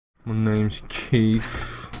My name's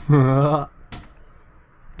Keith. I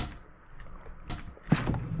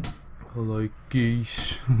like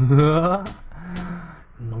geese. No,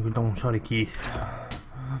 you don't. Sorry, Keith.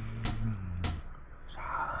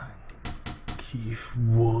 Keith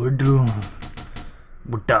Wood.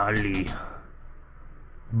 Woodali.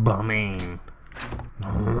 Bumming.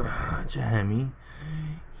 It's a Hemi.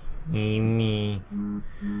 Amy.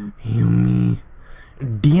 Yummy.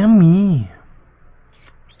 Dear me.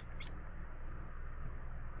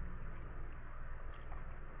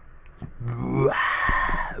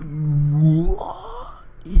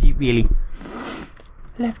 Is it really?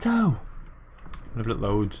 Let's go. I've got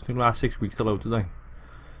loads. I think the last 6 weeks to load today.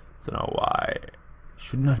 Don't know why.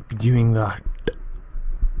 Should not be doing that.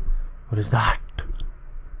 What is that?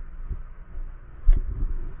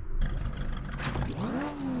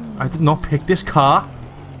 I did not pick this car.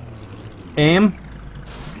 I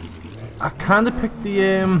kinda picked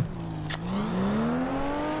the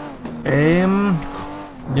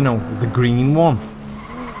you know, the green one.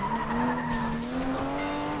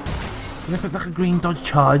 I picked like a green Dodge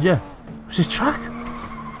Charger. What's this track?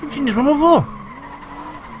 I've seen this one before.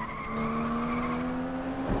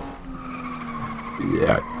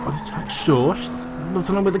 Yeah. Oh, the track's sourced. I don't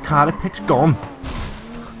know where the car I picked's gone.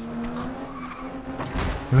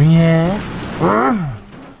 Oh yeah.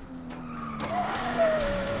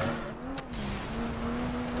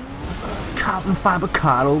 Carbon fibre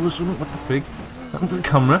car over something. What the frig? What happened to the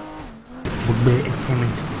camera? Woodbury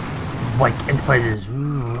Entertainment. White Enterprises.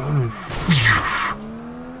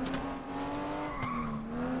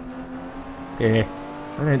 Yeah.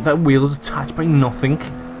 That wheel is attached by nothing.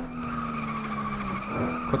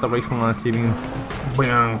 Got the race from last evening.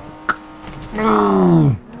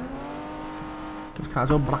 This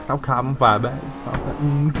car's all blacked out carbon fibre.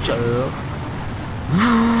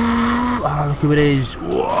 Oh, look who it is.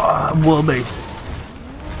 Wall beasts.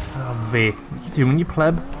 Oh, V. What are you doing, you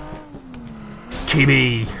pleb?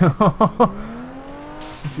 KB.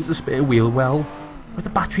 Shoot the spare wheel well. Where's the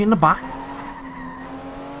battery in the back?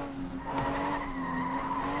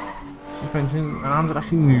 Suspension arms are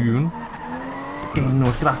actually moving. The game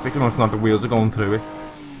knows graphic and it's not, the wheels are going through it.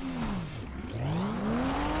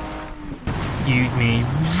 Excuse me.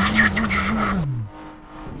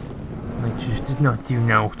 It just does not do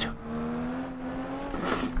out.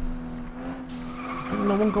 There's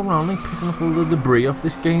no one going around like picking up all the debris off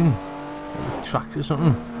this game. With tracks or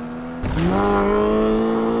something.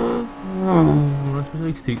 Not supposed to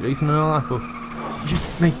like street racing and all that, but it's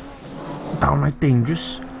just like downright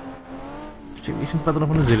dangerous. Street racing's bad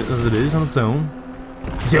enough as it is on its own.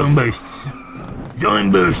 Zone boosts! Zone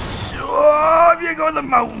boosts! Oh, you got the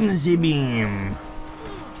mountains, beam!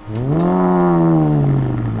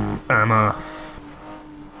 I'm off.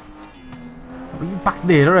 Are you back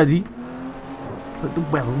there already? Like the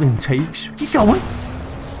well intakes. Where you going?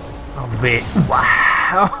 Oh, there.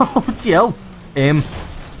 Wow! What's the hell?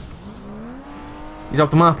 He's off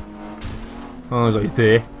the map. Oh, he's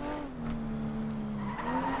there.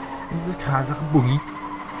 This car's like a buggy.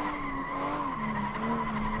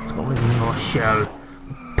 It's got like a little shell.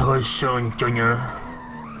 Person, Junior.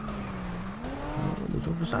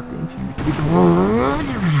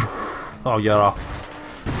 Oh, you're off.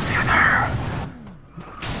 See you there.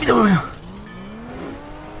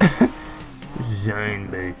 Zone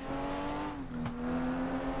beasts.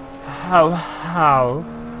 How?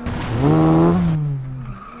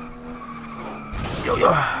 Yo.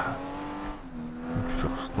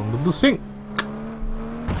 Just under the sink.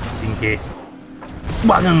 Sinky.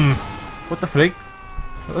 Wham! What the frig?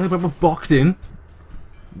 I think we were boxed in.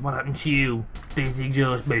 What happened to you? These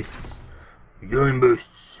exhaust beasts. Urine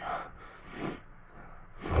boosts.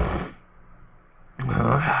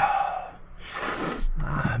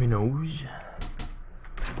 My nose.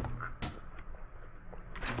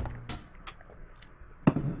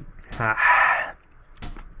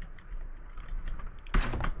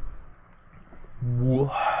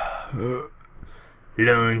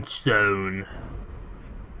 Launch zone.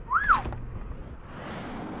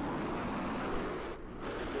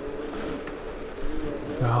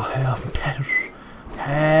 Oh, hell from Paris.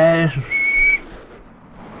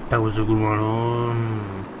 That was a good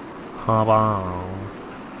one. How about?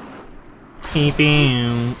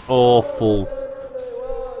 Keeping awful.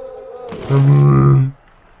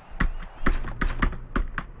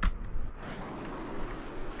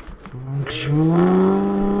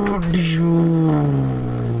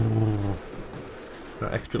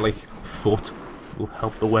 That extra like foot will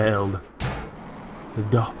help the world.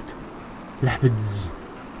 Adopt leopards.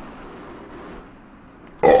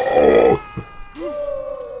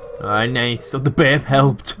 Ah, nice. So the babe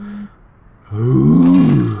helped.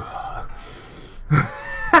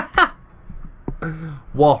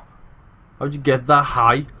 What? How'd you get that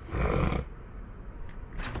high?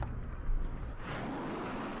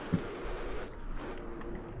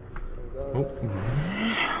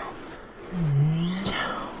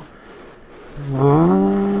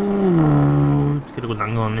 Let's get a good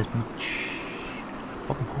angle on this bitch.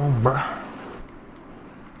 Welcome home, bruh.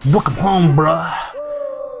 Welcome home, bruh.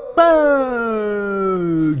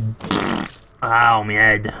 Boom! Ow, my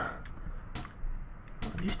head.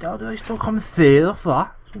 How did I still come third off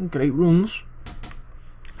that? Some great runs.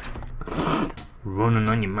 Running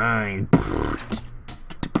on your mind.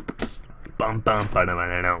 Bum bum ba da ba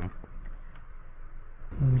da dum.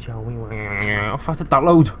 How fast did that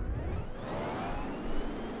load?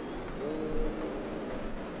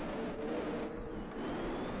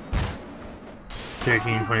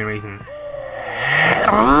 $13, $20 racing.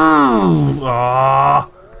 Oh,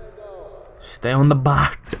 stay on the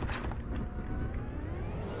bat.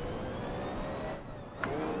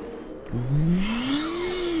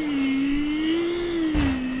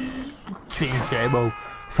 Train turbo.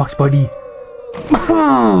 Fucks, buddy.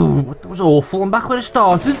 That was awful. I'm back where it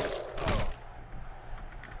started.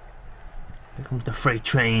 Here comes the freight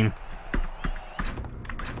train.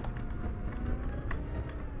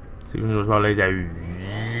 See when those lays out.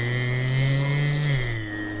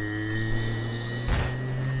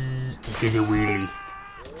 Gives a wheelie.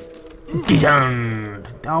 Done.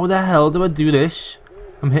 How the hell do I do this?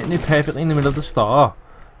 I'm hitting it perfectly in the middle of the star.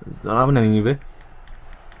 It's not having any of it.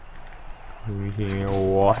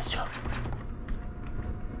 What?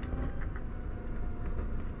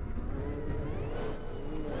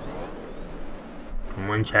 Come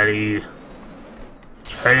on, Charlie.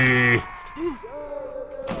 Charlie.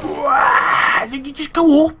 Did you just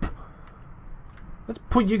go up? Let's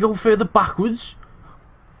put you go further backwards.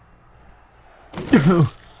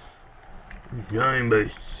 Flying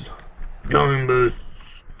boosts. Flying boosts.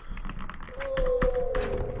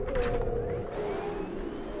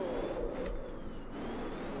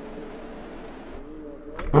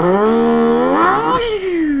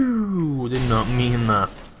 Did not mean that.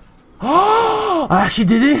 Oh, I actually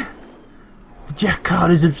did it. The jet car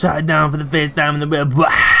is upside down for the first time in the world.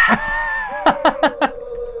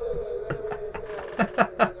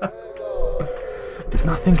 Did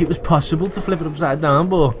not think it was possible to flip it upside down,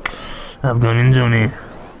 but I've gone in, Johnny.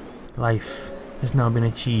 Life has now been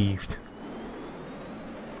achieved.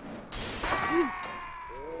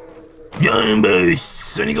 Giant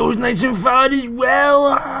boosts, and he goes nice and far as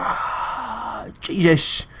well.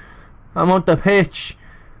 Jesus, I'm on the pitch.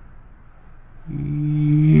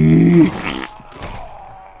 Look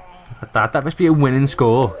at that. That must be a winning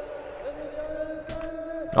score.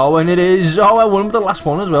 Oh, and it is. Oh, I won with the last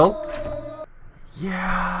one as well.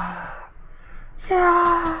 Yeah.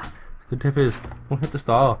 Yeah. The tip is, don't hit the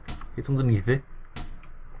star. Hit underneath it.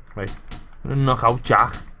 Right. I'm gonna knock out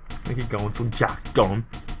Jack. Make it go until Jack's gone.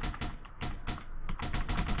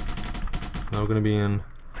 Now we're gonna be in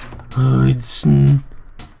Hudson.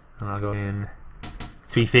 And I'll go in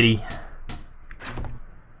 350.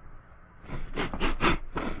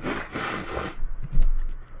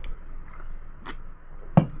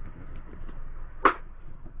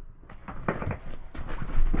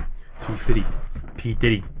 P.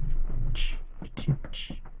 Diddy.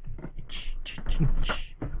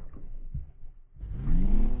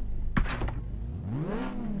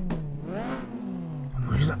 What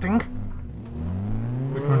noise is that thing?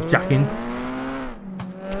 Which one's jacking?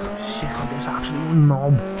 Shit, I'm this absolute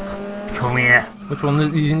knob. Come here. Which one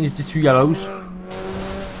is these? The two yellows?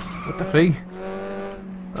 What the freak?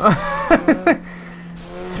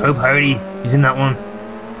 Throw party. He's in that one.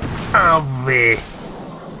 Over.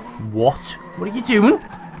 What? What are you doing?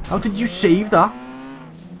 How did you save that?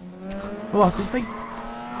 What? There's like...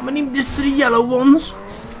 How many? There's 3 yellow ones?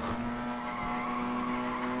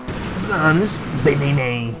 Bananas.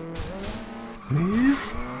 Banana.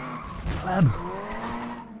 Move. Pleb.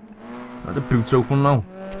 Oh, the boot's open now.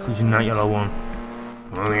 He's in that yellow one.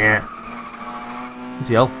 Oh yeah.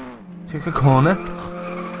 TL. Take a corner.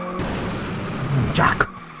 Jack.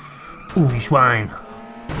 Ooh, you swine.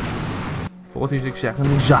 46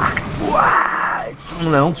 seconds exact. Wow, it's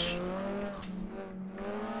someone else.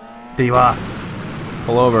 There you are.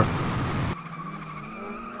 Pull over.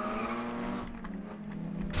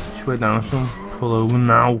 Swear down some. Pull over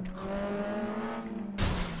now.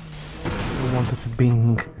 I wanted for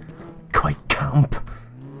being quite camp.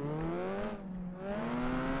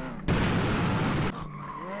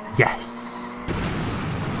 Yes.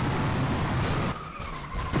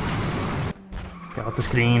 Get out the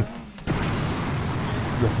screen.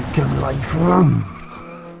 Ready, get him alive.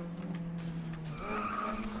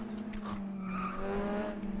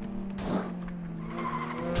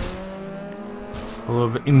 Pull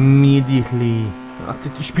over immediately. That's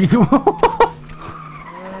it, speed.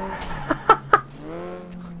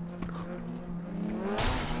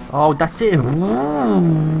 Oh, that's it.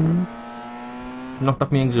 Knocked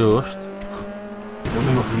off my exhaust. Let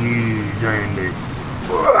me look news on this.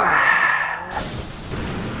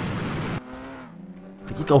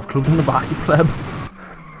 Put your golf clubs in the back, you pleb.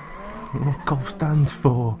 You know what golf stands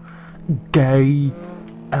for? Gay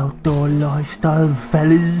outdoor lifestyle,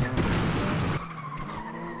 fellas.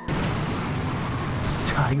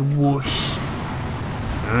 Tiger whoosh.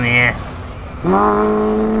 Yeah.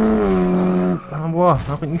 What?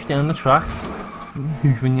 How can you stay on the track? I'm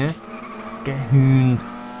hoofing you. Get hooned.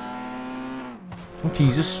 Oh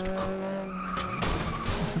Jesus. I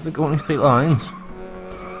have to go in straight lines.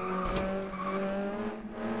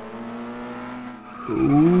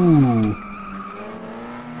 Ooh.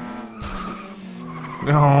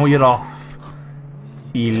 Oh, you're off.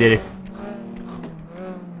 See you later.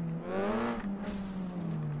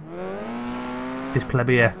 This pleb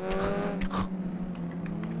here.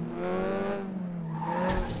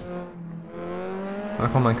 I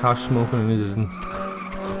thought my car's smoking and it isn't.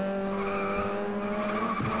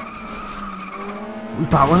 Who's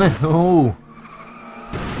battling it? Oh!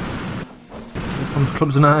 Here comes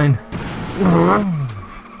Clubs 9.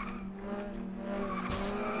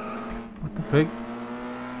 What the frig?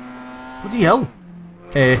 What'd he yell?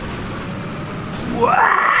 Hey.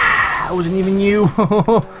 Wow! It wasn't even you!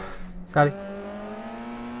 Sorry.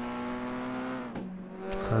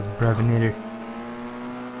 That's Bravinator.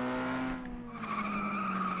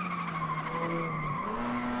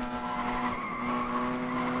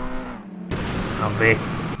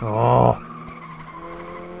 Oh.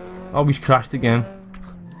 Oh, he's crashed again.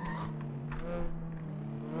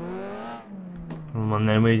 Come on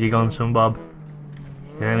then, where's he gone, son Bob?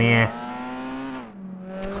 Come here.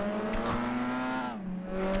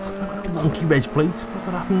 Look at the wonky reg plate. What's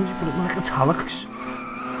that happened? You put it in like italics.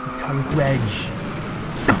 Italic reg.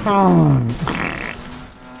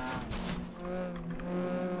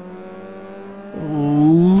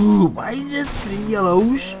 Ooh, why is it 3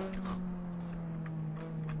 yellows?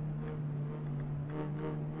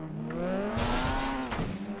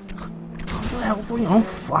 What are you on,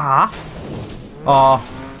 half? Oh,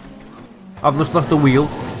 I've just left the wheel.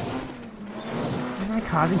 My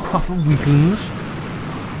car's in proper weaklings.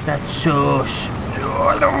 That's sus.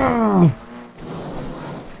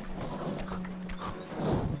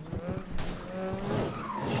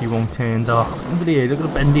 She won't turn off. Look at the aerial, look at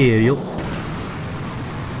the bend the aerial.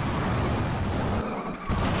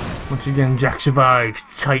 Once again, Jack survived.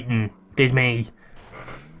 Titan. There's me.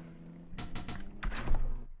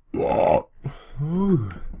 What? Ooh.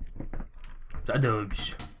 That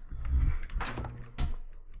does.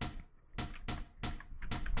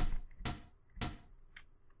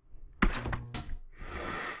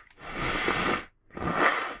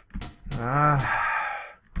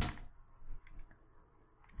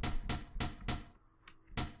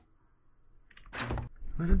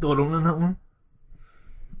 Where's the door open on that one?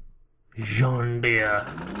 Jean Beer.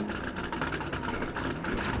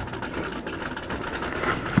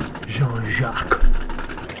 Jean-Jacques.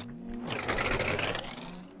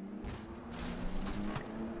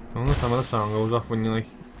 I don't know how the song goes off when you're like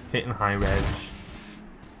hitting high revs.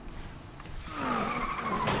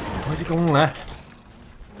 Where's he going left?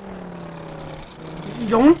 Where's he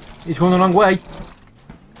going? He's going the wrong way.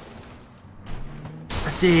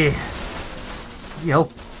 That's it. Bloody hell.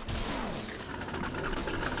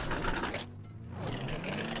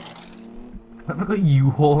 Have I got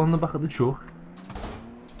U-Haul on the back of the truck?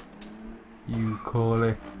 You call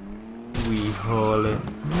it, we haul it.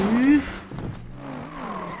 Move!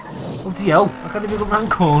 What the hell? I can't even go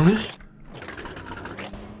round corners.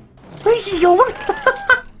 Where's he going?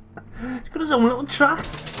 He's got his own little track.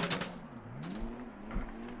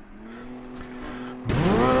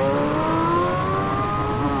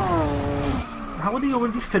 How had he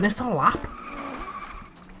already finished a lap?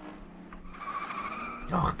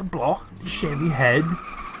 Oh, the block, the Chevy head.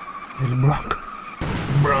 There's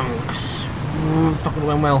Bronx. It's not going to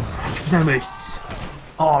went well.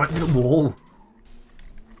 Oh, right into the wall.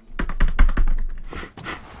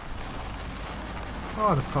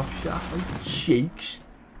 Oh, the prop shaft like shakes.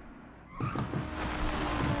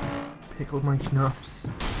 Pickled my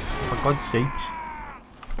schnapps. For God's sakes.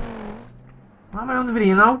 Why am I on the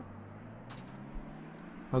video now?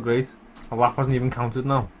 Oh, great. My lap hasn't even counted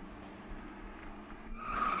now.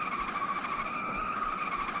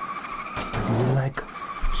 I feel like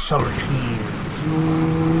Solitudes.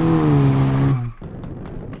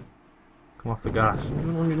 Come off the gas.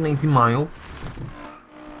 180 mile.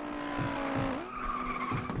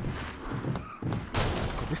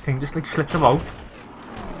 This thing just like slips about.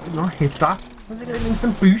 Did not hit that. Why does it get an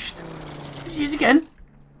instant boost? See it again.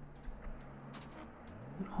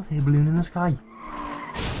 Hot air balloon in the sky.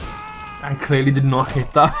 I clearly did not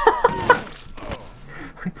hit that.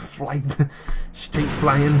 Like flight, straight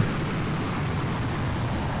flying.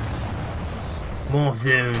 Morph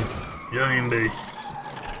zone, giant boosts.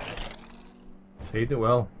 Saved it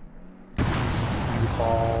well. You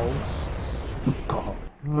haul. God.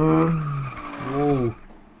 Whoa.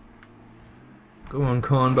 Go on,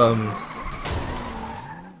 corn bums.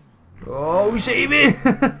 Oh, save it!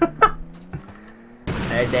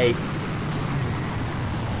 Nice.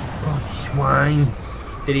 Oh, you swine.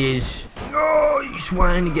 There he is. Oh, you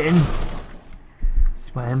swine again.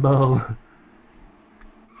 Swine ball.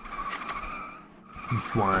 You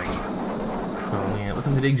swine. Oh yeah, what's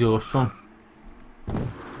on the exhaust from?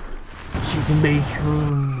 Chicken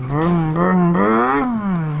bacon. Brum, brum,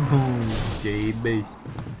 brum. Oh, shade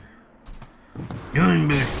base. Giant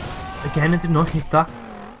boost. Again, it did not hit that.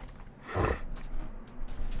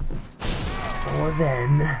 Or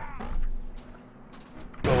then.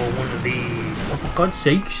 Oh, one of these. Oh, for God's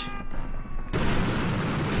sakes.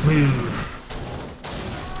 Move.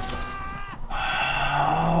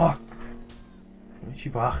 Get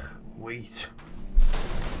you back. Wait.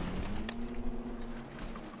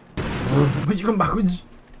 Where'd you come backwards?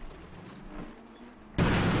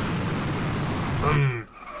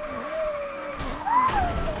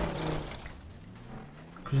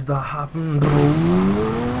 Cause that happened.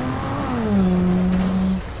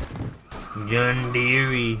 John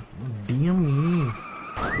Deere. Dear me.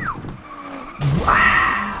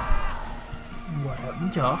 What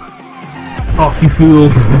happened, Jock? Off, you fool!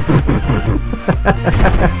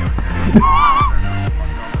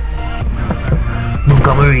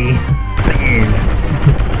 Montgomery. Pants.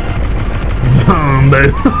 Zombo.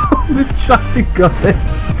 The tractor got it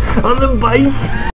on the bike.